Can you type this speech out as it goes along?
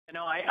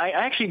No, I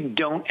actually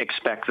don't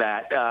expect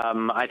that.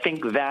 I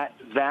think that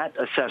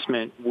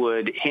assessment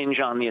would hinge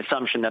on the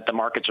assumption that the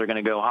markets are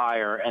going to go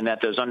higher and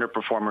that those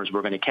underperformers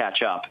were going to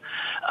catch up,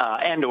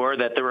 and or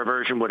that the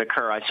reversion would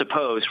occur, I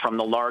suppose, from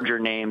the larger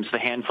names, the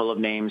handful of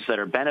names that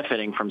are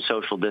benefiting from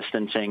social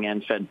distancing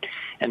and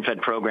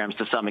Fed programs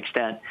to some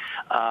extent,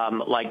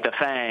 like the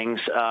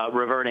FANGs,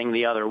 reverting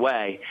the other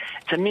way.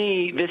 To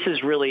me, this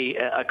is really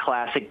a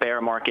classic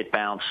bear market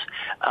bounce.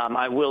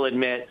 I will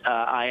admit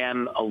I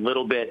am a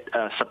little bit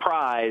surprised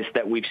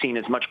that we've seen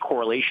as much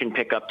correlation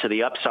pick up to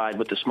the upside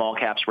with the small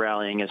caps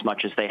rallying as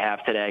much as they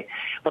have today.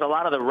 But a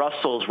lot of the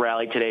Russells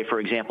rally today, for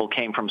example,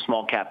 came from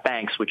small cap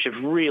banks, which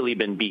have really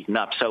been beaten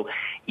up. So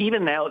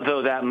even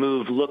though that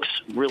move looks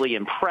really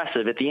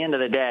impressive, at the end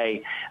of the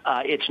day,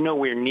 it's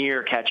nowhere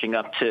near catching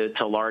up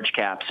to large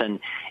caps. And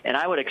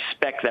I would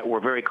expect that we're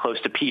very close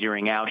to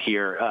petering out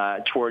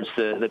here towards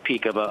the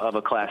peak of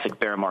a classic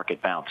bear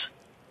market bounce.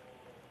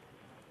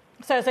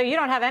 So you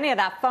don't have any of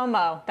that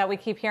FOMO that we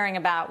keep hearing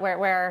about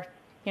where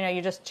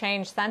you just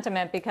change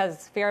sentiment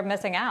because fear of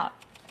missing out.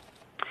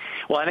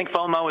 Well, I think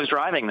FOMO is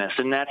driving this,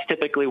 and that's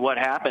typically what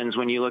happens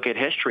when you look at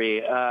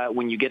history.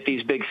 When you get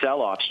these big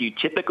sell-offs, you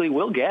typically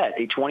will get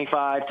a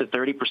 25 to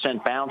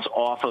 30% bounce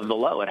off of the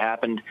low. It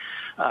happened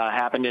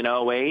in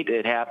 08.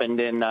 It happened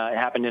in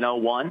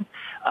 01.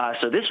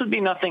 So this would be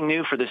nothing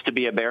new for this to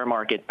be a bear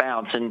market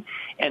bounce. And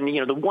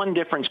the one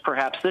difference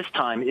perhaps this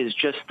time is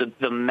just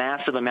the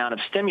massive amount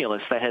of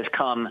stimulus that has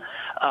come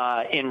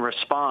in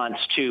response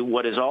to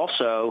what is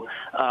also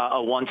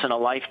a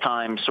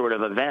once-in-a-lifetime sort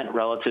of event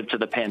relative to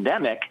the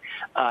pandemic,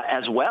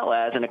 as well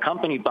as and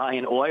accompanied by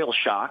an oil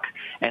shock.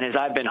 And as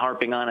I've been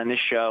harping on in this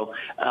show,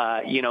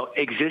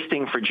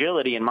 existing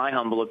fragility, in my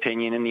humble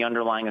opinion, in the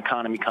underlying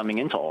economy coming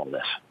into all of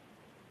this.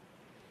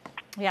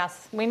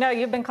 Yes, we know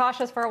you've been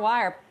cautious for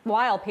a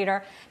while,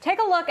 Peter. Take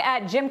a look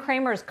at Jim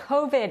Cramer's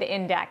COVID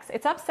index.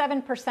 It's up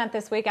 7%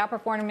 this week,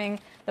 outperforming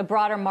the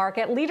broader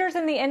market. Leaders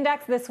in the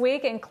index this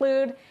week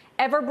include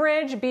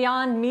Everbridge,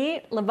 Beyond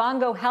Meat,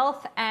 Livongo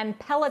Health, and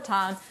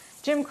Peloton.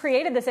 Jim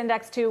created this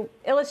index to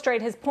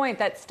illustrate his point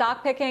that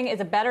stock picking is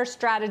a better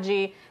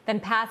strategy than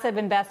passive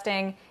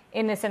investing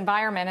in this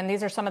environment. And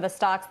these are some of the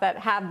stocks that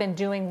have been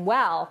doing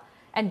well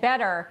and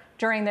better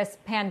during this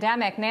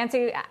pandemic.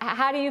 Nancy,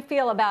 how do you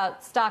feel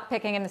about stock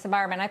picking in this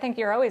environment? I think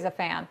you're always a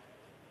fan.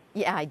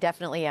 Yeah, I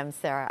definitely am,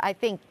 Sarah. I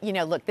think,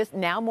 look, this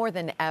now more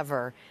than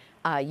ever,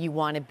 you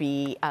want to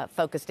be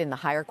focused in the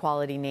higher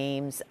quality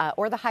names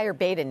or the higher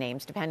beta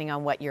names, depending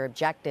on what your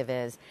objective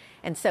is.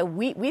 And so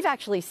we've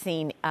actually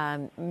seen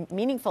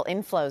meaningful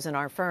inflows in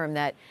our firm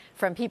that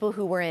from people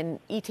who were in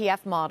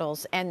ETF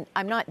models, and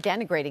I'm not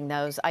denigrating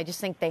those, I just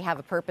think they have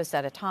a purpose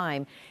at a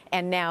time,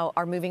 and now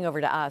are moving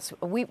over to us.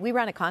 We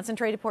run a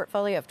concentrated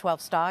portfolio of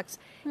 12 stocks.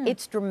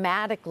 It's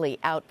dramatically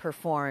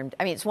outperformed.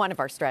 I mean, it's one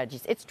of our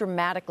strategies. It's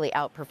dramatically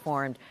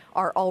outperformed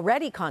our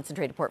already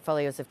concentrated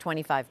portfolios of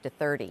 25 to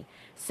 30.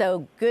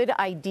 So good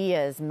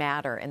ideas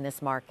matter in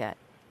this market.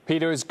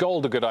 Peter, is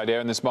gold a good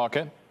idea in this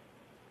market?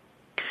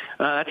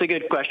 That's a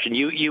good question.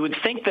 You would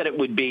think that it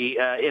would be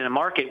in a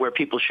market where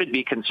people should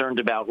be concerned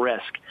about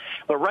risk,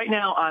 but right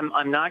now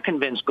I'm not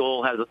convinced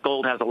gold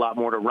has a lot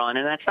more to run,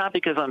 and that's not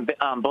because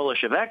I'm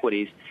bullish of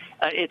equities.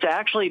 It's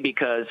actually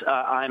because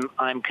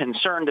I'm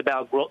concerned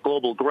about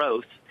global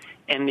growth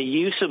and the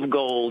use of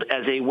gold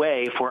as a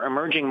way for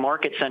emerging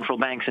market central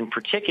banks in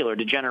particular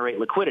to generate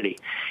liquidity.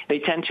 They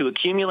tend to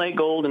accumulate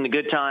gold in the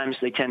good times.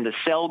 They tend to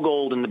sell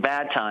gold in the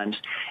bad times.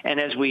 And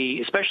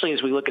especially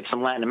as we look at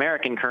some Latin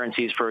American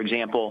currencies, for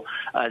example,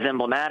 as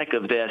emblematic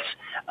of this,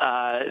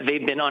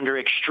 they've been under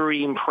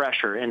extreme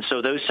pressure. And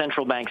so those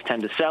central banks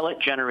tend to sell it,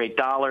 generate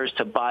dollars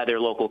to buy their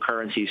local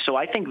currencies. So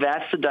I think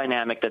that's the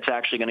dynamic that's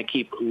actually going to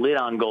keep lid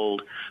on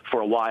gold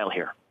for a while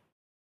here.